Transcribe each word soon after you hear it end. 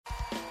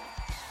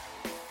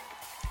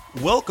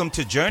Welcome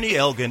to Journey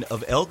Elgin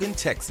of Elgin,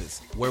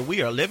 Texas, where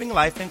we are living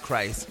life in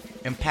Christ,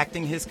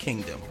 impacting His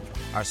kingdom.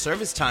 Our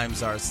service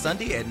times are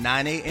Sunday at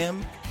 9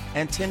 a.m.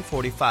 and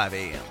 10:45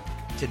 a.m.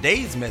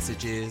 Today's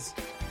message is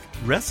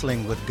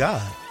Wrestling with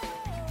God.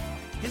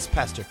 Here's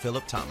Pastor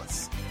Philip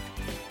Thomas.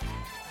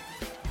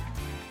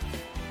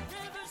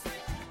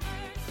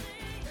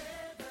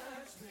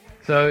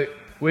 So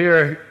we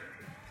are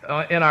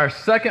in our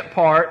second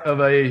part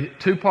of a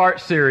two-part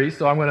series,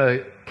 so I'm going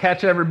to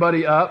catch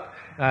everybody up.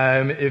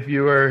 If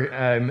you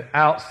were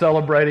out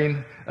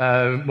celebrating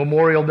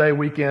Memorial Day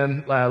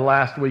weekend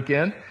last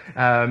weekend,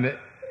 and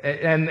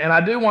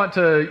I do want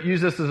to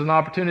use this as an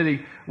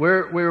opportunity.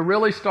 We're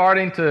really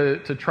starting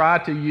to try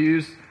to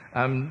use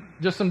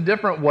just some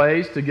different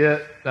ways to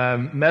get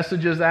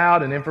messages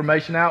out and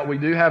information out. We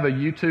do have a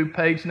YouTube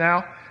page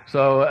now.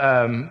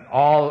 So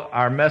all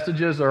our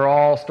messages are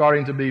all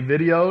starting to be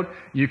videoed.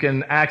 You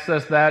can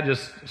access that.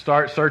 Just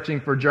start searching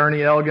for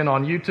Journey Elgin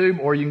on YouTube,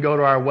 or you can go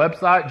to our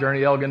website,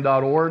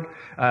 journeyelgin.org.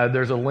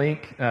 There's a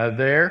link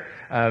there.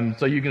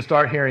 So you can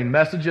start hearing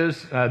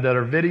messages that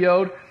are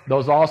videoed.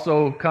 Those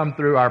also come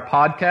through our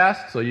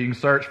podcast. So you can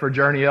search for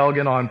Journey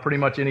Elgin on pretty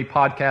much any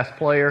podcast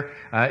player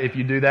if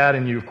you do that,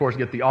 and you, of course,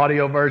 get the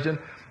audio version.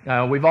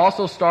 We've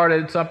also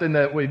started something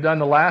that we've done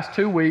the last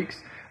 2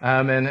 weeks,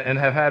 and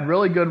have had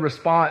really good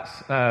response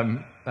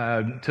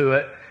to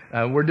it.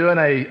 We're doing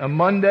a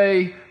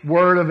Monday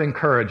word of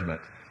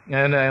encouragement.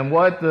 And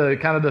what the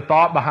kind of the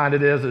thought behind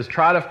it is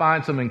try to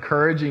find some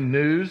encouraging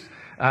news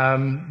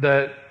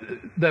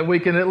that we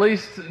can at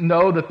least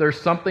know that there's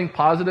something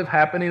positive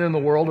happening in the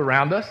world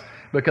around us.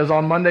 Because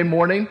on Monday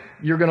morning,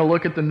 you're going to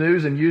look at the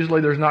news, and usually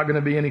there's not going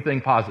to be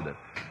anything positive.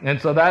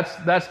 And so that's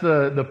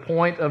the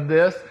point of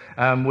this.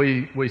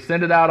 We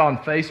send it out on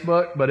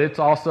Facebook, but it's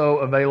also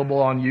available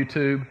on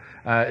YouTube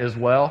as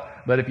well.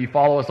 But if you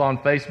follow us on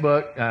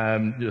Facebook,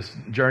 just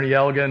Journey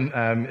Elgin,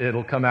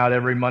 it'll come out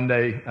every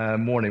Monday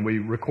morning. We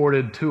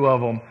recorded 2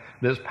 of them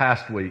this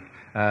past week.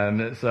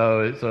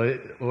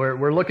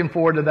 We're looking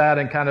forward to that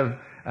and kind of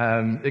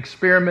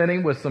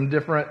experimenting with some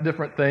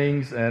different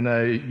things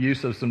and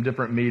use of some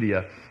different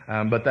media.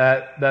 But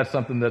that's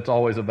something that's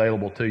always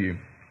available to you.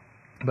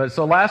 But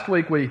so last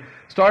week we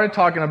started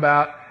talking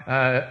about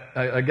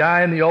a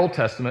guy in the Old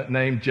Testament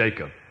named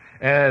Jacob.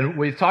 And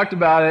we talked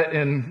about it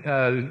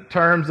in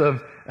terms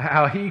of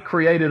how he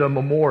created a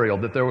memorial,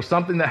 that there was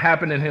something that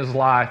happened in his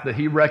life that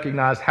he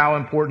recognized how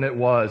important it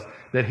was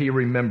that he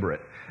remember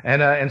it.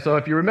 And so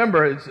if you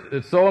remember,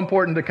 it's so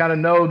important to kind of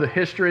know the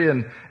history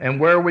and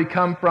where we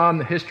come from,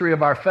 the history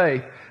of our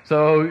faith.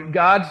 So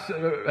God's,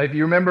 if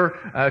you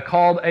remember,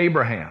 called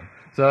Abraham.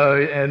 So,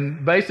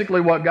 and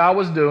basically what God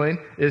was doing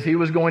is He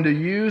was going to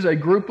use a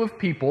group of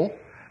people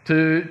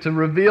to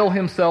reveal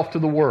Himself to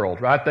the world,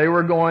 right? They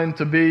were going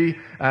to be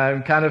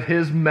kind of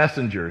His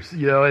messengers,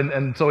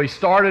 and so He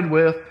started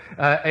with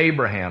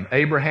Abraham.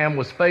 Abraham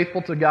was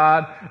faithful to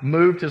God,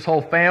 moved his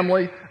whole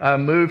family,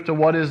 moved to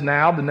what is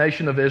now the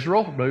nation of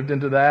Israel, moved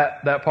into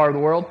that part of the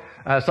world.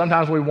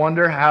 Sometimes we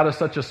wonder, how does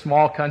such a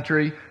small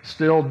country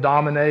still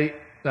dominate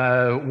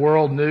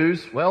world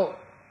news? Well,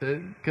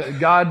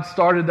 God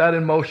started that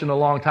in motion a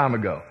long time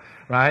ago,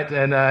 right?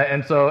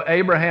 And so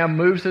Abraham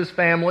moves his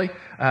family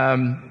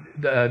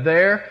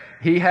there.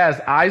 He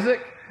has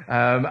Isaac.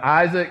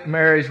 Isaac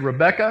marries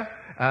Rebekah.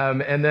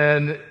 And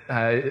then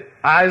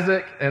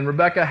Isaac and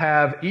Rebekah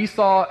have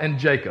Esau and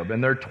Jacob,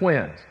 and they're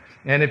twins.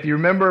 And if you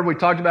remember, we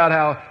talked about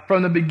how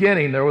from the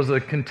beginning there was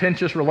a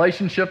contentious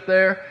relationship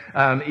there.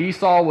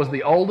 Esau was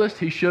the oldest.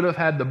 He should have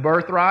had the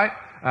birthright,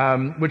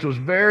 which was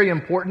very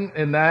important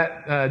in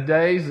that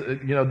days.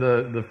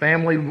 The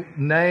family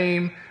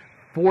name,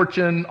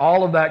 fortune,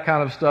 all of that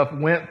kind of stuff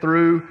went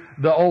through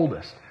the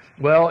oldest.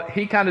 Well,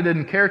 he kind of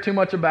didn't care too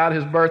much about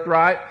his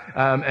birthright,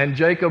 and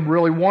Jacob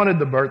really wanted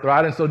the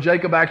birthright, and so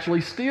Jacob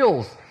actually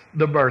steals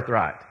the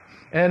birthright.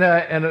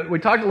 And we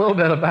talked a little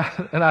bit about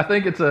it, and I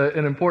think it's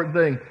an important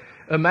thing.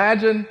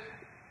 Imagine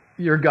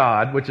you're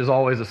God, which is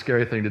always a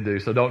scary thing to do,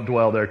 so don't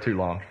dwell there too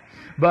long.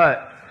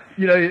 But,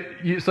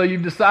 so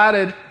you've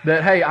decided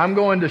that, hey, I'm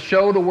going to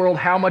show the world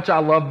how much I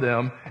love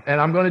them, and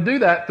I'm going to do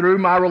that through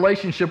my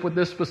relationship with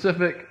this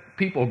specific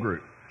people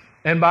group.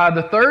 And by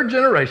the 3rd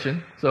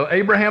generation, so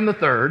Abraham the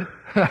 3rd,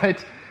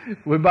 right?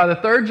 By the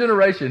 3rd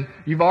generation,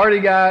 you've already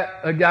got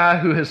a guy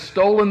who has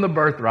stolen the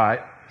birthright,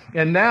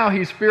 and now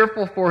he's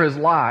fearful for his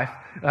life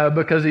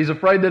because he's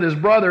afraid that his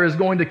brother is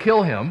going to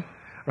kill him,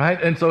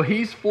 right? And so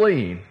he's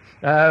fleeing.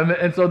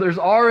 And so there's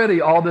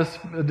already all this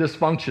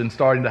dysfunction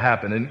starting to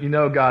happen.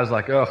 And God's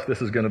like, oh,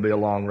 this is going to be a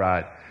long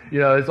ride.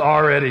 It's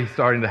already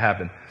starting to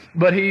happen.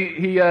 But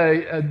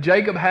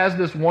Jacob has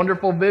this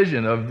wonderful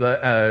vision of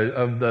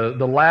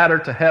the ladder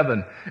to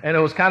heaven, and it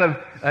was kind of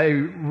a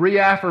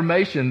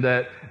reaffirmation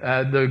that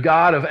the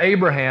God of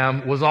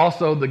Abraham was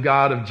also the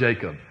God of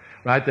Jacob,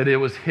 right? That it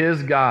was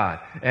his God,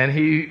 and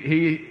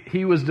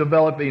he was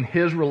developing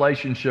his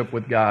relationship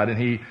with God,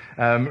 and he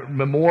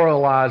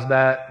memorialized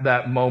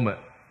that moment.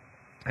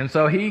 And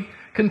so he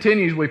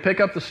continues. We pick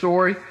up the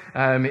story.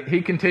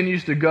 He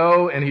continues to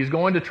go, and he's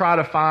going to try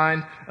to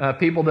find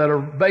people that are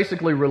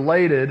basically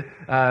related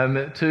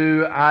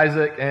to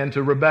Isaac and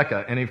to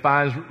Rebekah. And he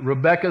finds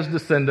Rebekah's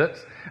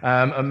descendants,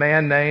 a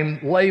man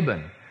named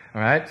Laban.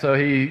 All right, so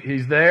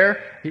he's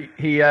there.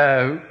 He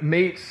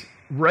meets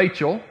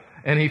Rachel,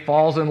 and he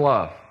falls in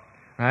love.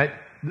 Right.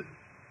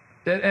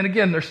 And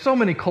again, there's so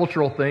many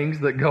cultural things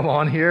that go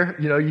on here.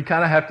 You know, you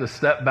kind of have to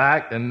step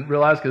back and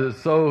realize because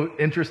it's so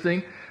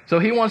interesting. So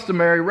he wants to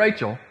marry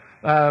Rachel.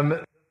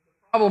 The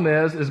problem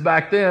is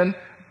back then,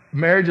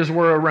 marriages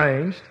were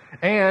arranged,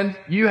 and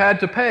you had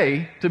to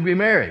pay to be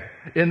married.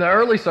 In the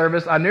early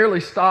service, I nearly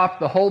stopped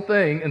the whole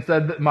thing and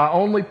said that my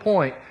only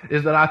point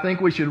is that I think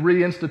we should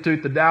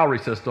reinstitute the dowry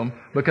system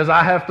because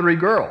I have 3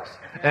 girls.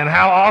 And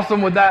how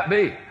awesome would that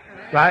be,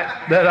 right?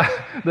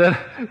 That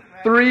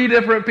 3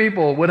 different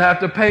people would have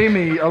to pay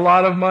me a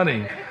lot of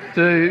money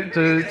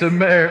to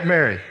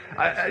marry.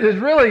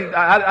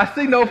 I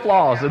see no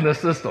flaws in this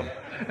system.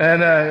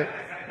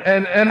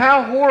 And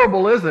how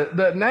horrible is it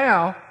that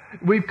now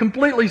we've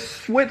completely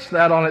switched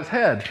that on its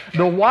head.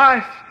 The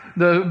wife,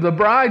 the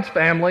bride's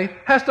family,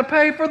 has to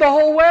pay for the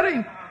whole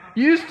wedding.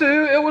 Used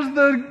to, it was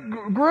the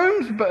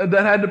grooms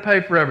that had to pay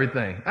for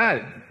everything.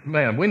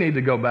 Man, we need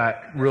to go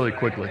back really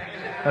quickly.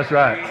 That's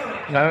right.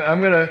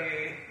 I'm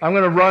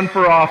gonna run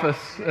for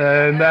office,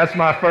 and that's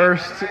my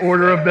first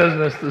order of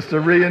business is to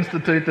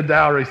reinstitute the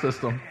dowry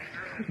system.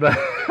 But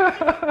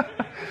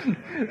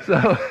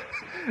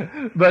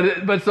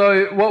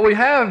so what we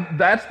have,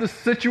 that's the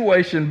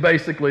situation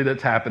basically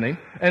that's happening.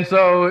 And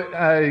so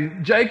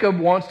Jacob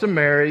wants to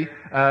marry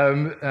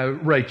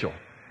Rachel,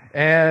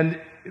 and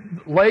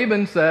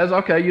Laban says,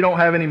 "Okay, you don't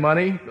have any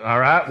money. All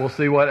right, we'll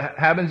see what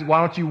happens. Why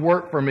don't you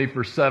work for me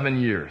for 7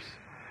 years?"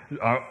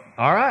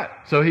 All right.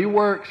 So he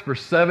works for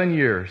 7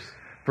 years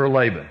for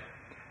Laban.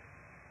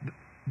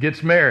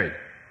 Gets married.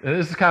 And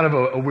this is kind of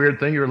a weird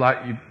thing.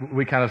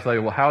 We kind of say,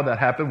 well, how did that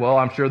happen? Well,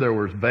 I'm sure there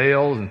was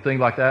veils and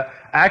things like that.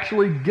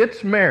 Actually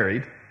gets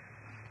married,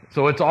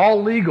 so it's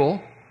all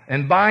legal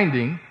and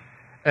binding,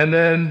 and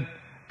then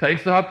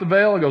takes off the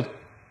veil and goes,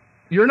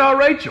 "You're not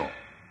Rachel.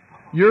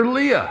 You're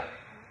Leah.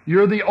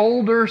 You're the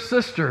older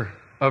sister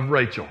of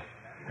Rachel."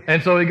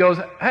 And so he goes,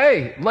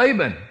 "Hey,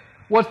 Laban,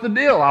 what's the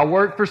deal? I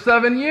worked for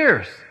 7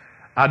 years.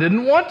 I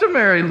didn't want to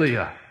marry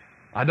Leah.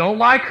 I don't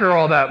like her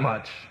all that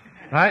much,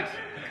 right?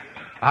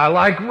 I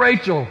like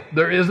Rachel.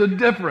 There is a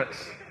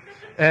difference."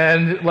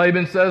 And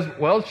Laban says,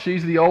 "Well,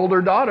 she's the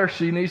older daughter.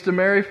 She needs to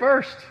marry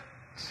first.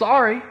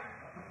 Sorry."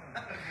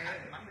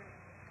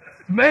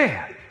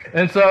 Man.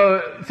 And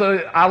so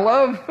I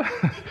love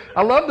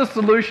the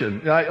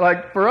solution.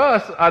 Like for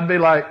us, I'd be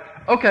like,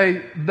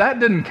 okay, that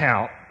didn't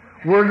count.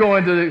 We're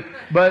going to,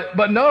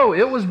 but no,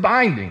 it was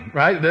binding,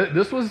 right?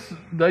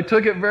 They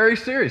took it very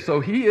serious.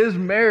 So he is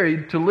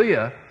married to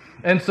Leah.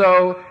 And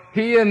so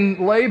he and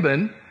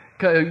Laban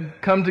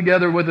come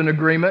together with an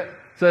agreement,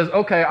 says,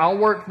 okay, I'll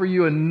work for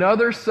you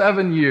another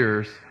 7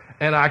 years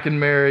and I can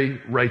marry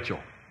Rachel.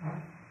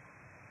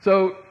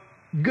 So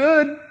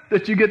good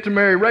that you get to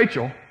marry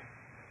Rachel.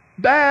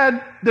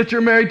 Bad that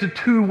you're married to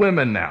 2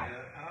 women now,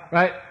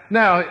 right?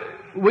 Now,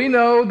 we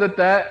know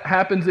that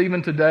happens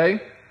even today,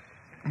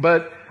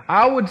 but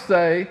I would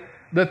say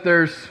that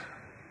there's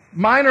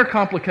minor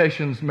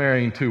complications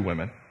marrying 2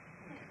 women.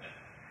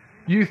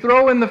 You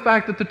throw in the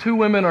fact that the 2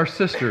 women are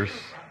sisters,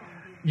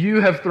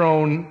 you have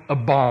thrown a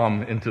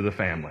bomb into the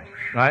family,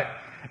 right?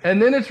 And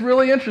then it's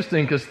really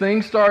interesting because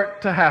things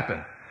start to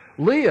happen.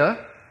 Leah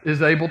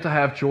is able to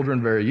have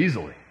children very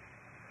easily.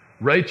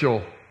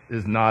 Rachel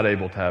is not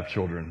able to have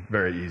children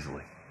very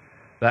easily.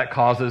 That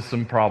causes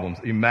some problems.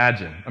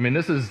 Imagine. I mean,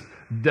 this is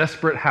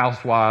Desperate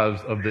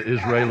Housewives of the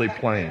Israeli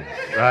Plains,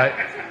 right?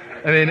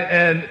 I mean,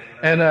 and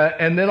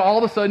then all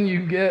of a sudden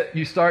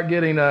you start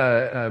getting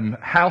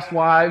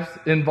housewives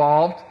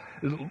involved,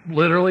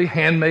 literally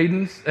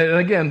handmaidens, and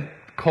again,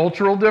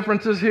 cultural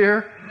differences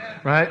here,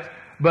 right?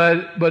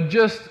 But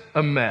just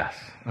a mess.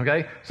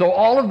 Okay, so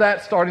all of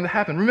that's starting to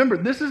happen. Remember,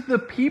 this is the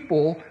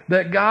people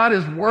that God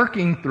is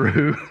working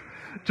through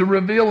to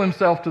reveal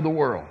himself to the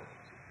world.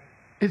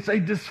 It's a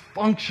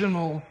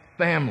dysfunctional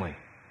family,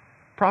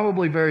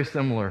 probably very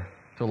similar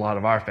to a lot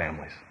of our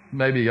families,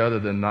 maybe other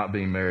than not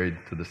being married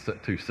to the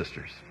 2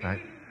 sisters, right?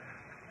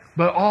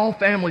 But all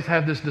families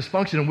have this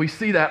dysfunction, and we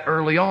see that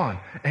early on,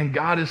 and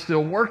God is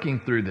still working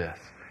through this.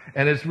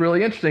 And it's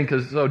really interesting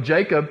because so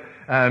Jacob,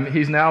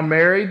 he's now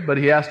married, but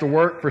he has to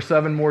work for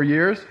 7 more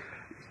years.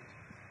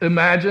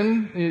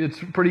 Imagine, it's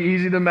pretty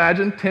easy to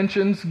imagine,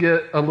 tensions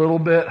get a little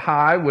bit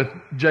high with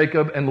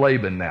Jacob and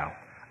Laban now.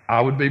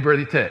 I would be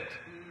pretty ticked,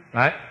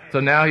 right?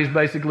 So now he's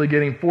basically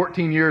getting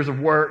 14 years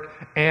of work,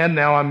 and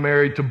now I'm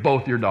married to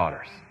both your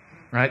daughters,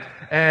 right?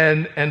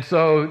 And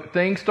so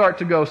things start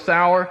to go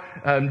sour.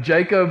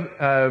 Jacob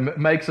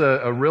makes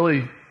a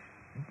really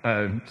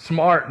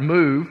smart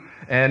move,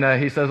 and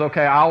he says,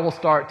 okay, I will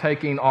start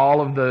taking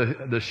all of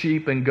the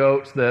sheep and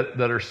goats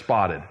that are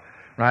spotted,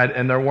 right?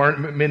 And there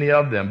weren't many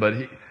of them, but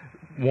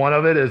one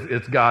of it is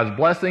it's God's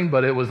blessing,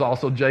 but it was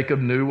also Jacob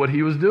knew what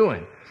he was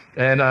doing.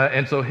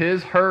 And so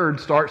his herd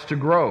starts to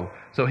grow.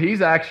 So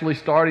he's actually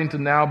starting to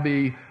now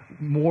be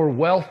more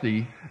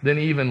wealthy than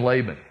even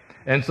Laban.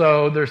 And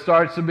so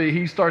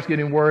he starts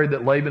getting worried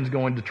that Laban's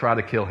going to try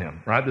to kill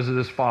him, right? This is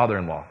his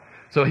father-in-law.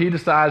 So he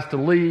decides to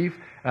leave.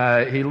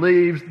 He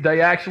leaves. They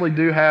actually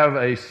do have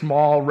a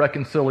small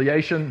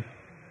reconciliation.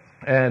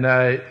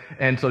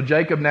 And so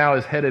Jacob now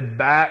is headed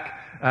back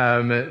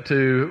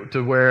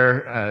to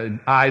where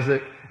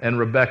Isaac and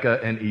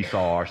Rebekah and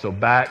Esau are. So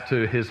back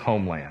to his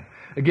homeland.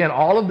 Again,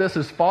 all of this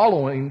is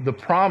following the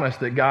promise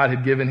that God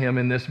had given him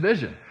in this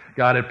vision.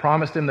 God had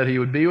promised him that he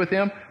would be with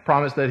him,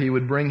 promised that he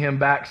would bring him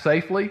back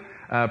safely,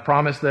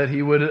 promised that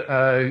he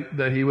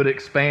would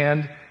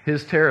expand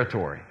his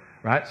territory,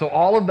 right? So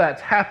all of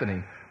that's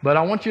happening. But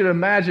I want you to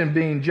imagine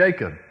being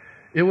Jacob.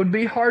 It would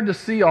be hard to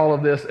see all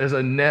of this as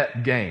a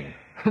net gain,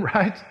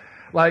 right?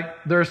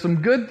 Like, there are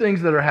some good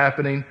things that are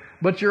happening,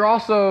 but you're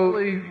also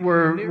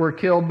were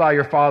killed by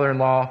your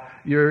father-in-law.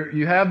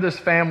 You have this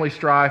family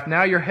strife.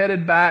 Now you're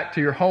headed back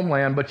to your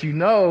homeland, but you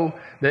know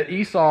that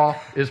Esau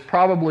is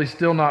probably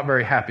still not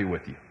very happy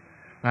with you,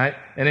 right?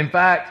 And in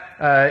fact,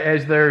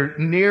 as they're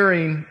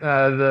nearing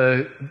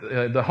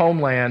the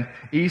homeland,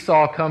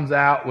 Esau comes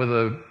out with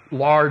a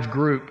large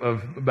group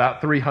of about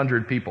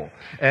 300 people.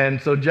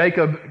 And so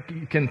Jacob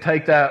can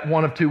take that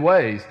one of two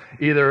ways.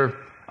 Either,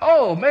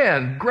 oh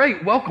man,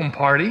 great welcome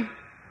party,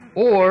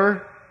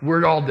 or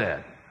we're all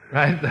dead,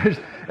 right?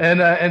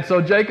 And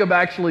so Jacob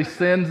actually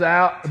sends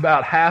out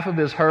about half of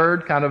his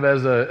herd kind of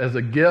as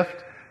a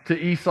gift to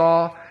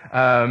Esau,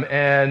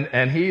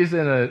 and he's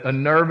in a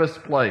nervous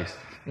place.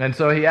 And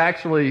so he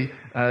actually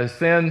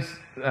sends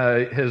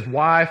his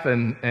wife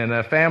and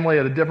a family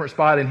at a different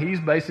spot, and he's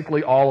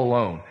basically all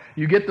alone.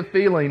 You get the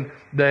feeling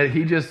that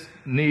he just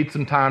needs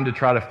some time to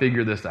try to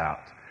figure this out,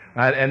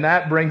 right? And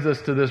that brings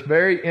us to this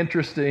very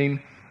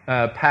interesting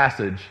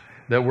passage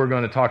that we're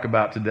going to talk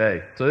about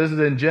today. So this is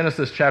in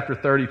Genesis chapter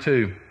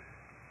 32,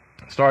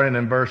 starting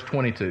in verse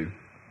 22.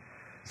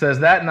 It says,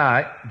 "That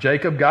night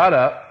Jacob got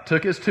up,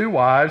 took his 2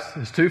 wives,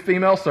 his 2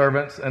 female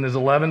servants, and his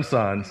 11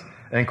 sons,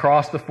 and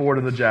crossed the ford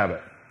of the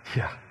Jabbok."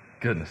 Yeah,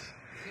 goodness.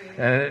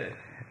 And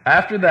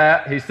after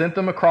that, he sent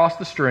them across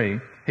the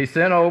stream. He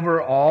sent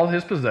over all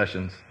his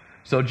possessions.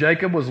 So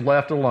Jacob was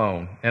left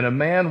alone, and a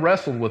man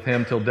wrestled with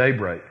him till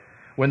daybreak.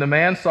 When the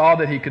man saw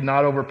that he could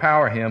not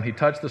overpower him, he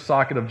touched the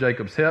socket of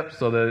Jacob's hip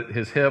so that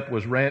his hip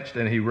was wrenched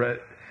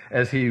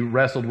as he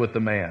wrestled with the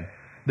man.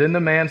 Then the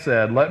man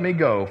said, "Let me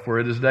go, for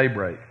it is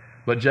daybreak."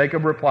 But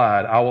Jacob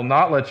replied, "I will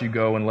not let you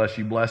go unless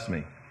you bless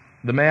me."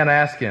 The man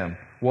asked him,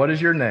 "What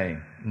is your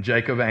name?" And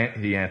Jacob,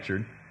 he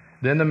answered.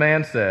 Then the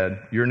man said,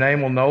 "Your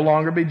name will no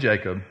longer be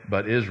Jacob,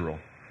 but Israel,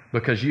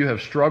 because you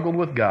have struggled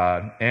with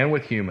God and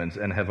with humans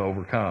and have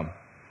overcome."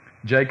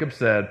 Jacob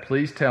said,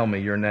 "Please tell me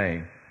your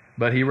name."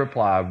 But he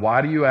replied,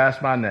 "Why do you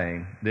ask my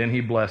name?" Then he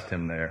blessed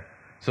him there.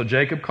 So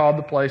Jacob called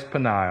the place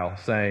Peniel,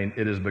 saying,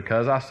 "It is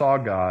because I saw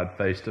God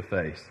face to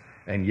face,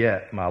 and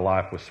yet my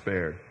life was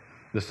spared."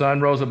 The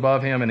sun rose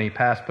above him, and he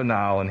passed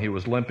Peniel, and he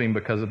was limping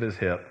because of his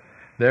hip.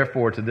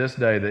 Therefore, to this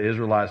day, the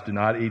Israelites do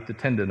not eat the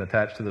tendon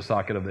attached to the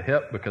socket of the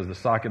hip, because the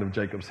socket of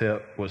Jacob's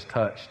hip was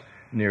touched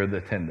near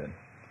the tendon.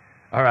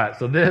 All right,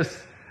 so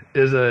this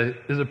is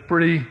a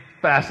pretty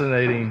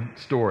fascinating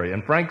story.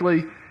 And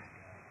frankly,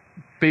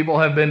 people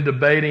have been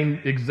debating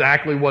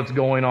exactly what's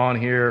going on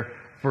here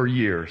for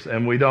years,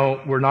 and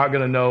we're not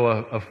going to know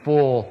a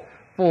full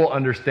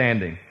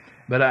understanding.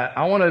 But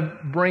I want to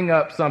bring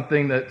up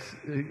something that's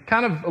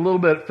kind of a little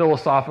bit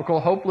philosophical.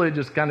 Hopefully it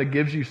just kind of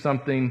gives you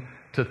something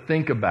to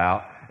think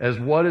about as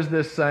what is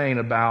this saying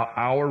about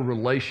our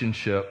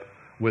relationship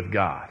with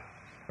God,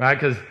 right?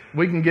 Because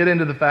we can get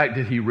into the fact,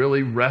 did he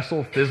really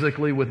wrestle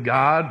physically with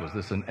God? Was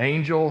this an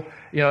angel?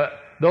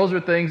 Those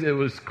are things, it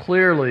was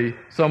clearly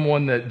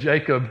someone that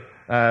Jacob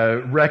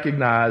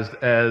recognized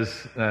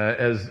as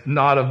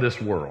not of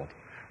this world,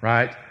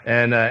 right?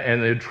 And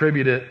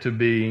attribute it to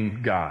being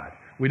God.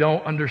 We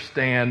don't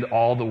understand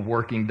all the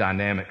working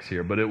dynamics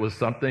here, but it was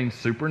something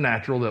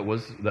supernatural that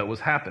was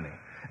happening.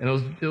 And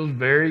it was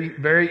very,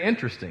 very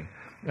interesting.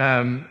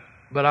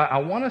 But I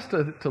want us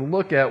to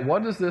look at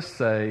what does this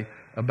say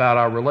about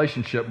our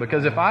relationship,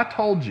 because if I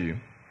told you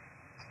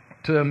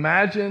to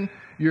imagine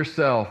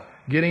yourself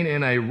getting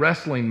in a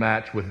wrestling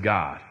match with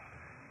God,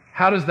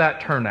 how does that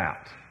turn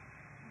out?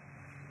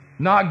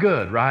 Not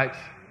good, right?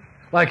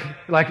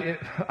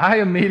 I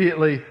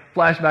immediately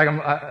flash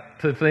back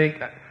to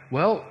think,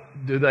 well,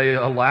 do they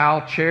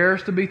allow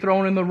chairs to be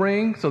thrown in the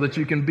ring so that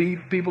you can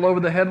beat people over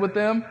the head with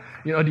them?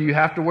 Do you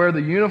have to wear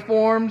the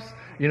uniforms?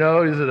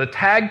 Is it a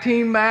tag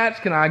team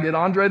match? Can I get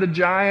Andre the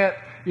Giant,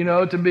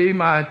 to be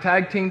my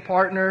tag team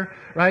partner,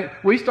 right?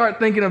 We start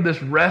thinking of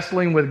this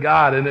wrestling with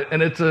God,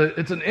 and it's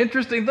an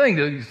interesting thing.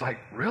 It's like,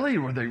 really?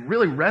 Were they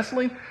really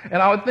wrestling?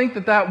 And I would think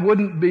that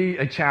wouldn't be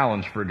a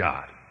challenge for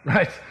God,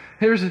 right?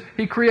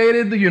 He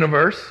created the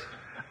universe,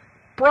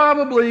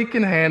 probably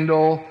can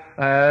handle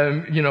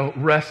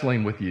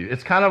wrestling with you.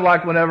 It's kind of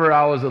like whenever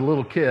I was a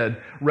little kid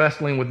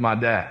wrestling with my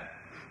dad,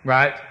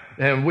 right?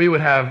 And we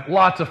would have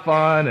lots of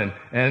fun, and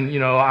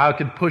I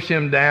could push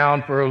him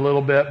down for a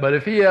little bit, but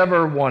if he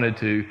ever wanted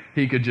to,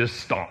 he could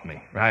just stomp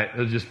me, right? It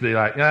would just be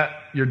like,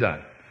 you're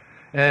done.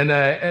 And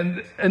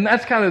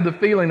that's kind of the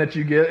feeling that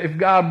you get. If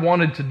God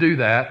wanted to do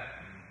that,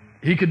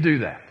 he could do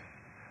that,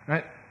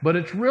 right? But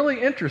it's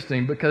really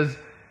interesting because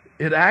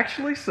it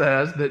actually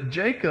says that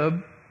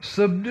Jacob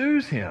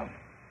subdues him.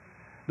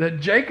 That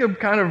Jacob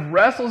kind of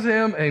wrestles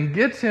him and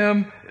gets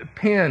him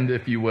pinned,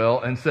 if you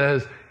will, and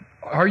says,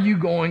 are you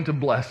going to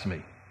bless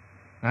me?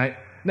 Right?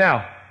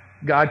 Now,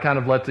 God kind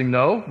of lets him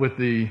know with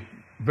the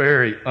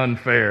very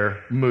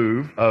unfair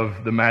move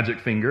of the magic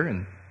finger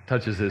and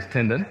touches his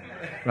tendon.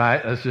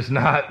 Right? That's just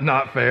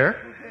not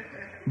fair.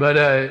 But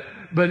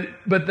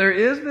there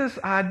is this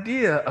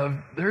idea of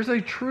there's a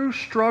true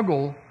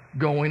struggle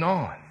going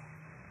on.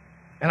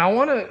 And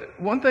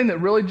one thing that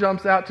really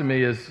jumps out to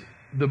me is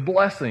the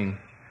blessing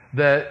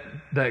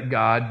that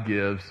God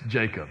gives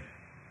Jacob.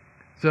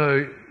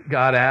 So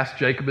God asks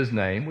Jacob his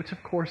name, which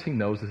of course he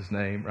knows his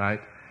name,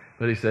 right?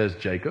 But he says,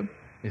 Jacob.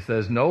 He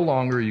says, no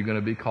longer are you going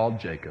to be called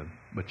Jacob,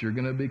 but you're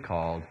going to be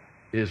called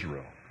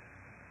Israel,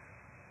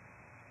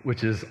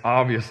 which is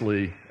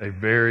obviously a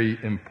very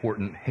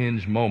important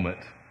hinge moment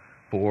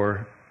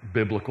for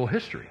biblical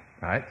history,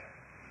 right?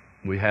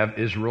 We have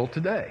Israel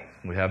today.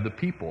 We have the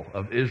people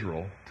of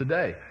Israel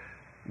today.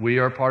 We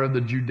are part of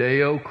the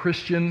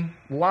Judeo-Christian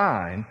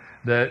line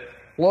that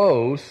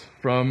flows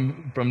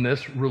from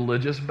this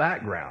religious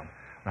background,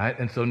 right?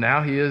 And so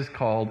now he is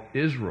called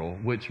Israel,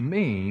 which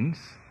means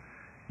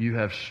you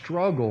have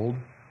struggled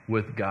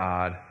with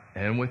God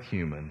and with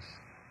humans,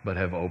 but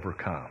have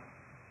overcome.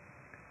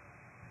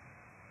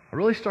 I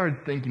really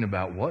started thinking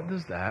about what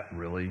does that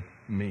really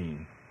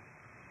mean?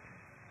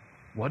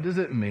 What does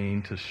it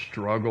mean to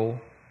struggle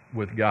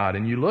with God?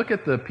 And you look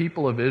at the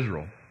people of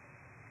Israel,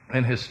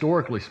 and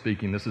historically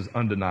speaking, this is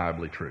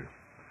undeniably true,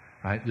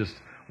 right? Just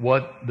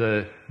what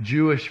the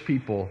Jewish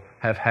people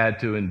have had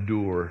to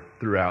endure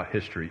throughout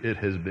history. It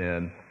has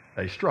been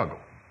a struggle,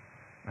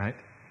 right?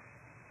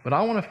 But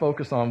I want to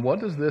focus on what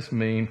does this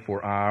mean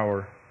for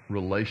our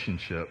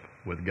relationship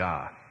with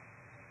God?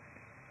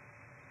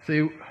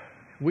 See,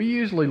 we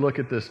usually look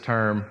at this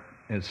term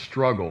as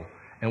struggle,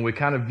 and we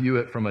kind of view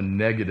it from a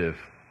negative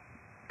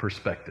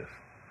perspective,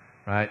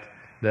 right?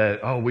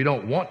 That, we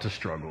don't want to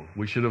struggle.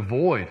 We should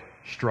avoid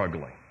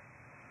struggling,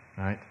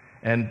 right?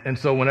 And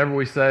so whenever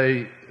we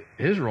say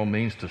Israel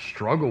means to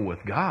struggle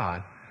with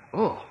God,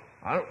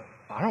 I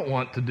don't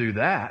want to do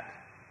that.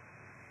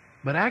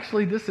 But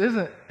actually, this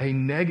isn't a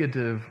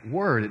negative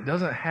word. It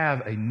doesn't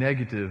have a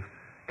negative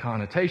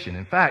connotation.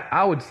 In fact,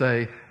 I would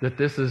say that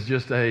this is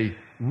just a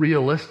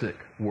realistic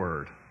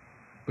word.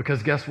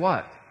 Because guess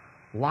what?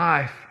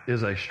 Life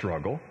is a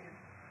struggle,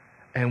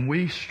 and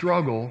we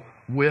struggle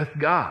with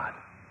God,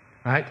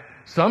 right?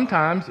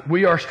 Sometimes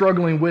we are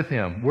struggling with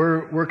Him.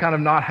 We're kind of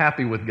not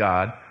happy with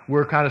God.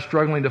 We're kind of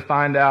struggling to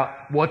find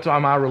out what's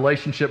my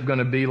relationship going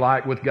to be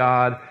like with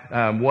God.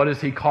 What is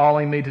He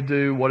calling me to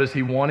do? What is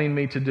He wanting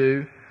me to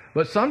do?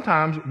 But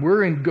sometimes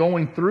we're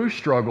going through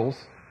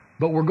struggles,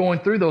 but we're going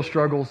through those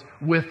struggles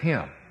with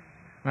Him,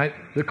 right?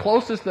 The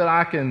closest that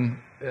I can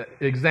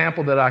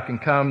example that I can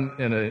come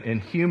in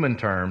human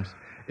terms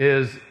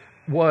is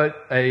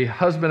what a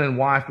husband and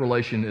wife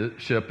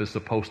relationship is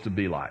supposed to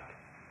be like.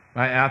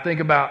 Right? And I think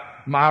about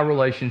my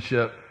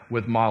relationship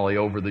with Molly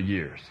over the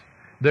years.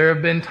 There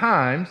have been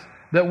times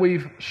that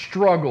we've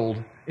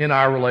struggled in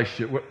our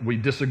relationship. We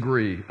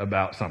disagree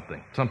about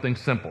something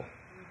simple,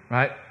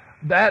 right?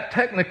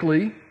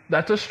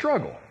 That's a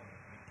struggle,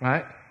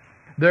 right?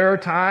 There are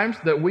times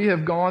that we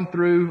have gone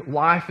through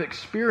life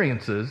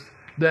experiences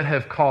that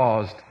have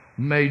caused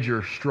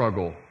major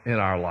struggle in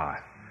our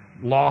life.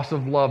 Loss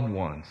of loved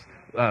ones,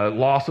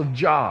 loss of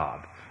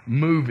job,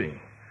 moving,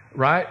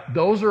 right?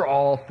 Those are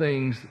all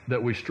things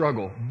that we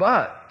struggle.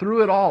 But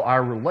through it all,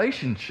 our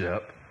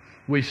relationship,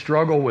 we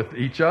struggle with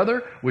each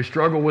other, we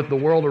struggle with the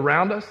world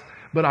around us,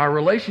 but our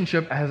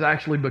relationship has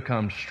actually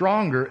become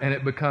stronger, and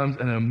it becomes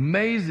an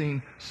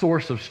amazing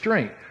source of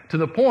strength to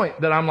the point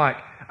that I'm like,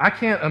 I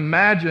can't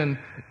imagine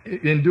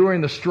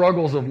enduring the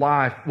struggles of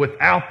life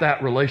without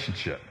that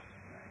relationship.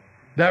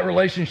 That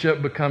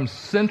relationship becomes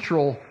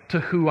central to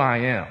who I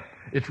am.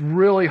 It's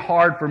really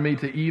hard for me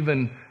to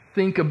even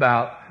think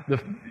about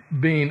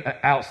being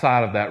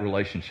outside of that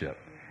relationship,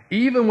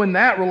 even when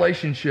that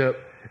relationship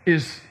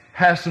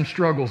has some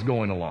struggles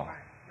going along.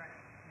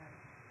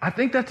 I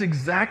think that's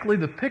exactly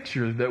the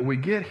picture that we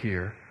get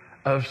here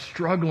of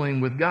struggling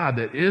with God,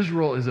 that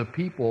Israel is a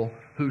people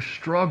who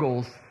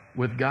struggles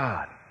with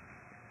God.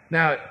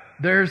 Now,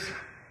 there's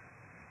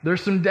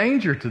some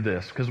danger to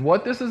this, because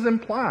what this is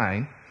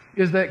implying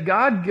is that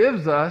God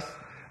gives us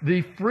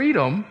the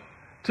freedom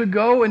to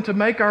go and to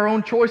make our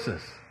own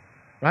choices,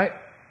 right?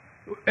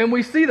 And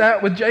we see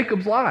that with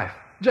Jacob's life.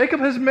 Jacob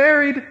has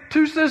married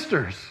 2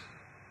 sisters,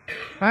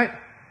 right?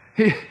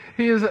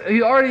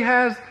 He already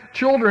has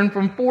children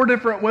from 4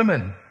 different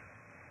women,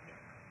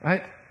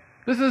 right?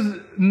 This is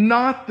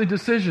not the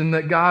decision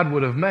that God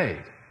would have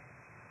made,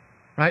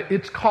 right?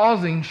 It's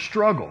causing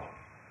struggle.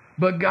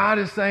 But God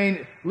is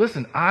saying,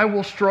 listen, I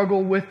will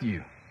struggle with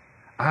you.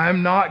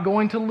 I'm not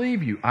going to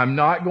leave you. I'm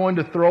not going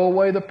to throw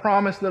away the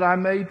promise that I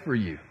made for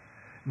you.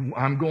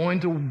 I'm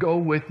going to go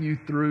with you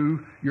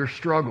through your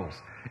struggles.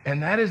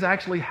 And that is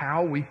actually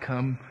how we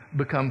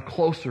become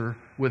closer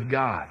with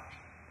God.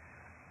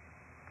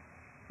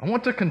 I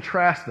want to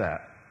contrast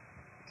that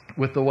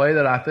with the way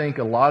that I think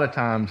a lot of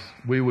times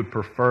we would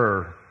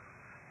prefer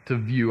to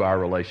view our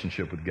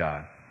relationship with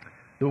God.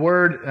 The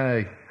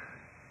word,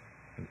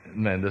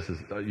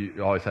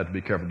 you always have to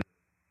be careful.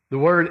 The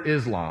word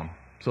Islam.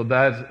 So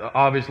that's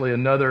obviously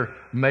another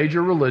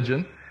major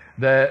religion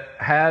that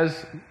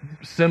has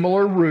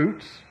similar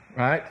roots,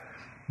 right?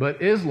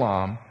 But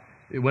Islam,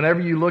 whenever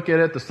you look at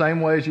it the same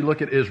way as you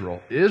look at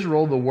Israel,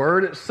 the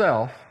word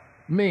itself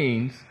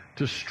means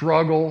to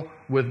struggle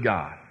with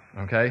God,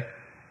 okay?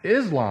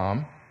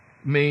 Islam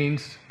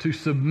means to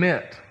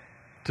submit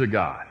to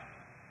God,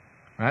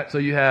 right? So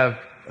you have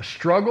a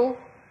struggle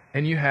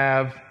and you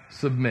have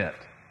submit.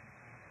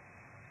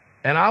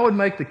 And I would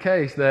make the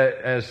case that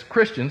as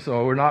Christians,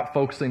 so we're not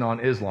focusing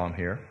on Islam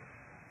here,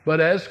 but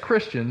as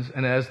Christians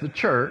and as the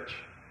church,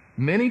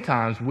 many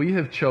times we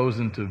have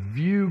chosen to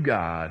view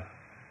God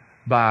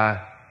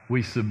by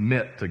we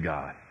submit to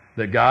God.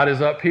 That God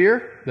is up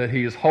here, that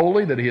He is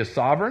holy, that He is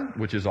sovereign,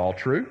 which is all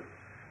true,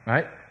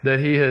 right? That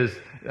He has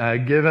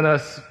given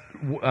us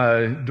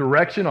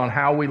direction on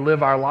how we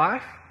live our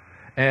life,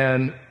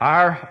 and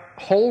our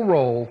whole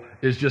role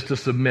is just to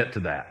submit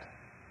to that.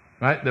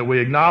 Right? That we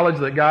acknowledge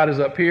that God is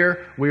up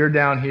here, we are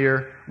down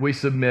here, we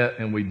submit,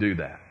 and we do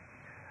that.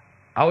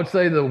 I would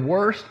say the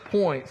worst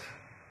points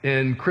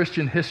in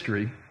Christian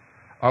history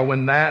are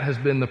when that has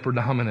been the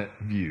predominant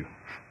view.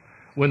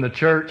 When the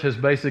church has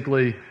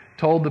basically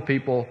told the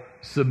people,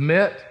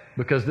 submit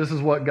because this is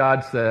what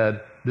God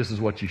said, this is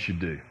what you should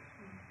do.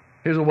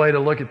 Here's a way to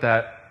look at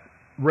that.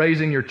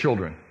 Raising your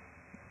children.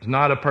 There's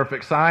not a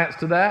perfect science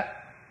to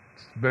that.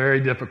 It's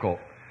very difficult.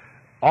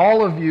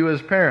 All of you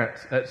as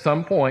parents at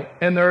some point,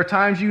 and there are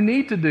times you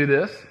need to do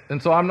this,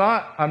 and so I'm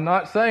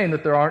not saying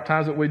that there aren't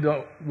times that we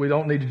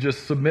don't need to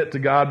just submit to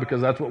God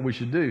because that's what we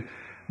should do.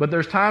 But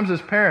there's times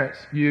as parents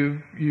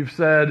you've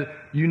said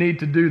you need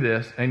to do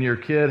this, and your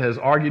kid has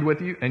argued with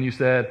you, and you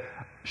said,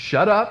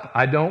 "Shut up,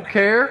 I don't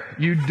care.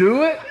 You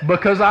do it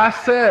because I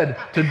said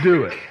to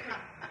do it."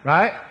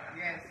 Right?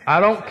 I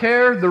don't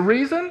care the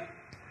reason.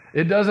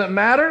 It doesn't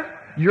matter.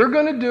 You're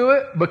going to do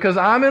it because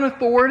I'm in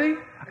authority.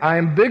 I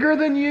am bigger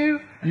than you.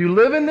 You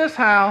live in this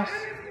house.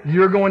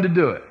 You're going to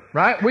do it,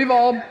 right? We've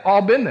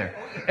all been there.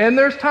 And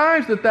there's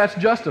times that that's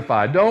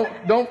justified.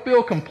 Don't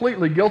feel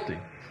completely guilty.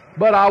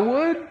 But I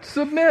would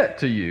submit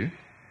to you,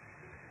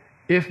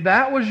 if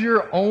that was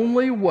your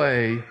only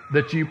way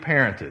that you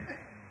parented,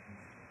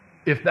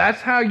 if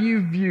that's how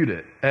you viewed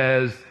it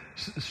as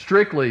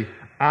strictly,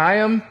 I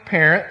am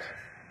parent,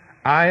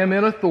 I am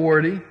in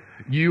authority,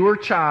 you are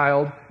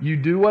child, you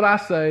do what I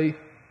say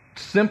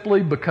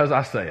simply because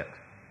I say it,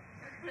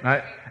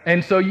 right?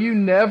 And so you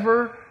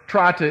never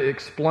try to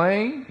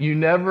explain, you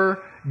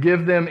never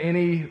give them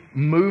any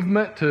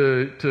movement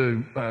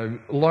to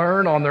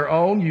learn on their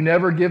own, you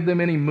never give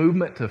them any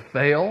movement to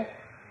fail.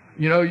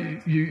 You know,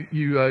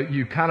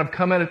 you kind of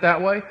come at it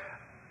that way.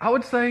 I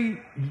would say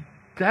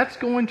that's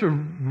going to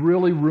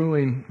really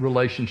ruin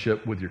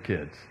relationship with your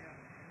kids,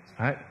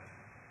 right?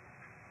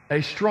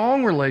 A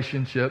strong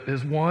relationship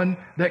is one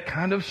that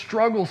kind of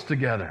struggles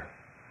together,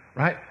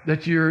 right?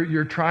 That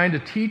you're trying to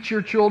teach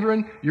your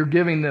children, you're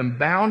giving them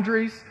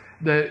boundaries,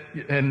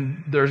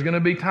 and there's going to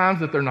be times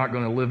that they're not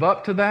going to live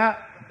up to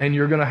that, and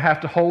you're going to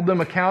have to hold them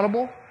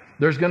accountable.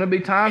 There's going to be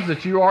times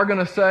that you are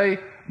going to say,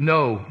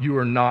 no, you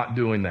are not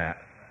doing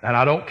that. And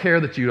I don't care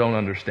that you don't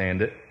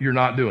understand it. You're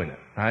not doing it,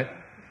 right?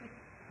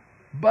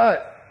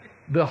 But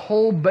the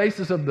whole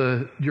basis of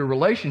your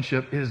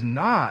relationship is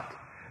not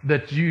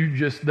that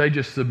they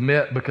just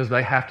submit because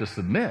they have to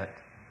submit.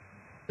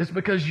 It's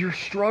because you're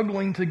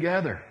struggling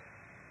together,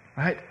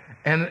 right?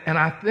 And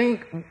I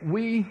think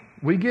we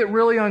get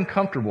really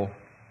uncomfortable,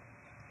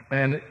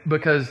 and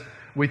because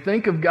we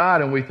think of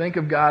God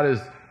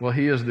as, well,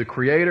 He is the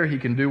creator, He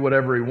can do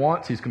whatever He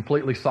wants, He's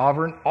completely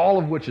sovereign, all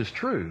of which is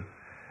true.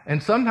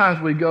 And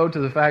sometimes we go to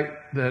the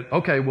fact that,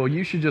 okay, well,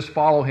 you should just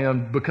follow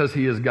Him because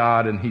He is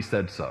God and He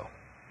said so,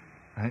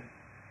 right?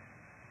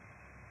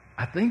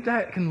 I think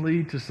that can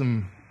lead to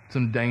some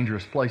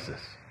dangerous places.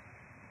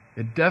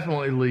 It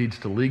definitely leads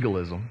to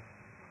legalism,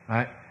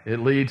 right? It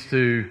leads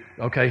to,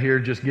 okay, here,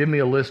 just give me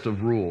a list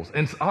of rules.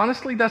 And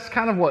honestly, that's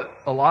kind of what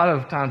a lot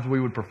of times we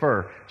would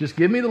prefer. Just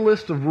give me the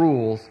list of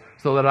rules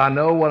so that I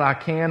know what I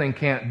can and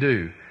can't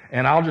do,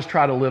 and I'll just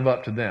try to live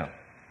up to them.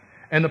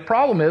 And the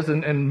problem is,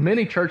 and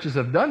many churches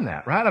have done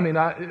that, right? I mean,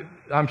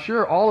 I'm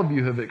sure all of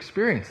you have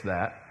experienced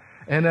that.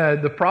 And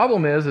the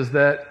problem is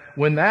that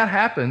when that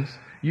happens,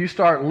 you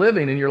start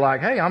living and you're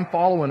like, hey, I'm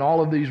following all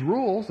of these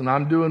rules and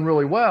I'm doing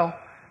really well.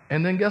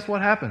 And then guess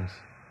what happens?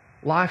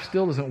 Life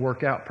still doesn't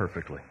work out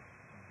perfectly.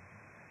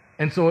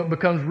 And so it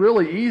becomes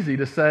really easy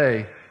to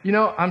say, you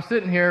know, I'm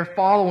sitting here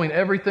following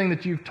everything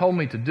that you've told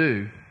me to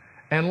do,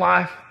 and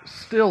life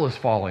still is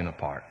falling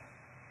apart.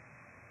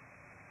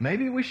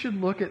 maybe we should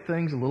look at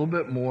things a little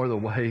bit more the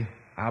way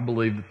I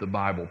believe that the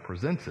Bible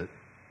presents it.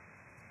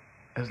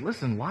 As,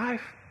 listen,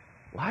 life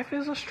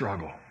is a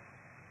struggle.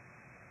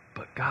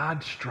 But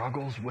God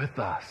struggles with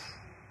us.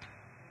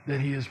 That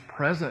He is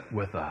present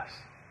with us.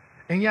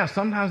 And yeah,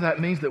 sometimes that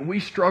means that we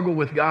struggle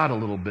with God a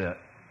little bit.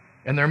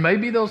 And there may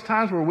be those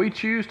times where we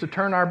choose to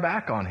turn our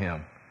back on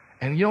Him.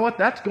 And you know what?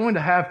 That's going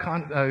to have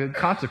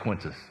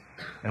consequences.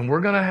 And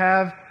we're going to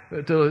have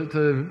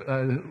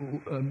to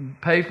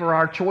pay for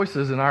our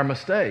choices and our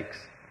mistakes.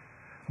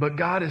 But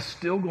God is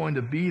still going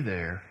to be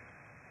there,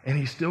 and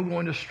He's still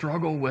going to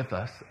struggle with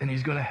us, and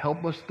He's going to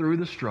help us through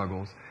the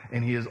struggles,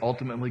 and He is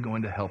ultimately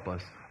going to help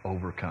us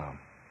overcome.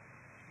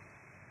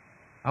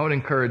 I would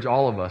encourage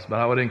all of us, but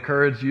I would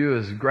encourage you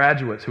as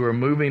graduates who are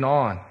moving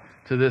on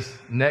to this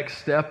next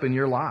step in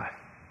your life.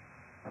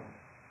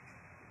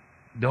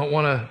 Don't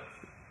want to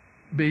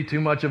be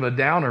too much of a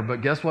downer,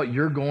 but guess what?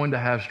 You're going to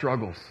have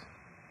struggles.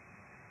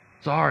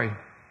 Sorry,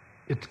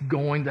 it's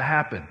going to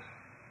happen.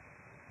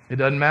 It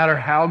doesn't matter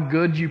how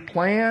good you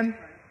plan.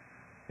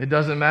 It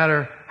doesn't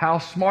matter how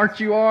smart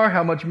you are,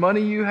 how much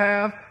money you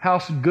have, how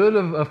good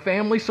of a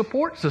family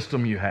support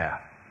system you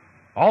have.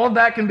 All of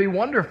that can be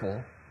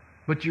wonderful,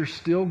 but you're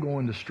still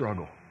going to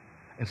struggle.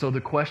 And so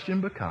the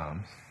question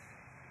becomes,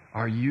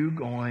 are you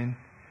going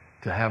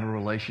to have a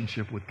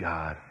relationship with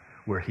God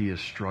where He is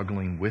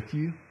struggling with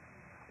you?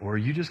 Or are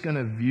you just going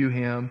to view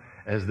Him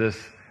as this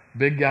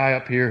big guy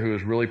up here who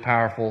is really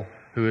powerful,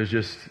 who is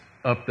just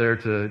up there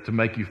to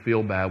make you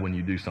feel bad when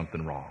you do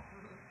something wrong?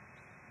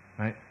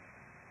 Right?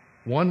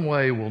 One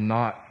way will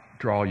not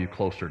draw you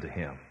closer to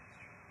Him,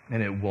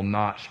 and it will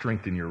not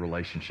strengthen your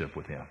relationship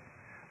with Him.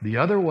 The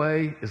other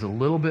way is a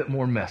little bit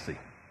more messy,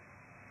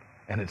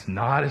 and it's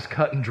not as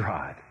cut and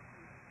dried,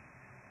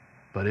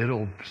 but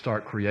it'll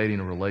start creating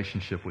a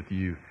relationship with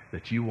you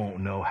that you won't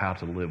know how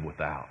to live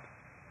without.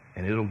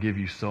 And it'll give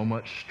you so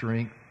much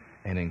strength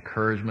and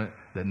encouragement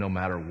that no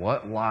matter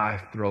what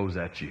life throws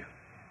at you,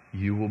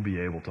 you will be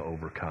able to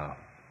overcome.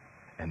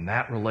 And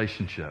that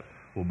relationship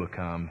will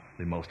become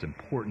the most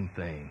important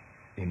thing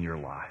in your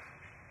life.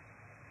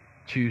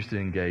 Choose to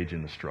engage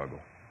in the struggle.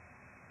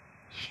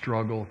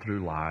 Struggle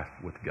through life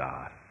with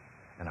God.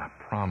 And I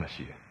promise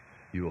you,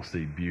 you will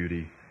see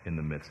beauty in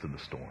the midst of the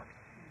storm.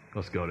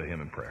 Let's go to Him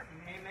in prayer.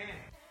 Amen.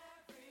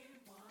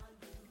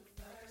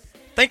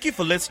 Thank you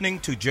for listening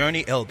to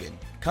Journey Elgin.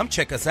 Come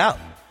check us out.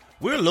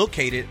 We're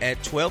located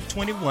at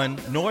 1221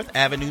 North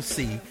Avenue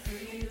C,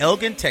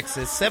 Elgin,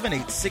 Texas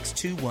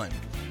 78621.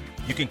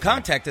 You can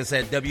contact us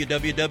at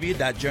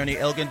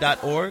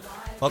www.journeyelgin.org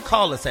or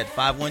call us at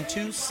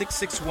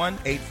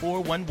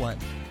 512-661-8411.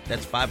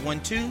 That's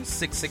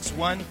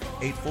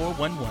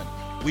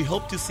 512-661-8411. We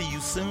hope to see you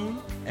soon,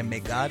 and may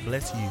God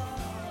bless you.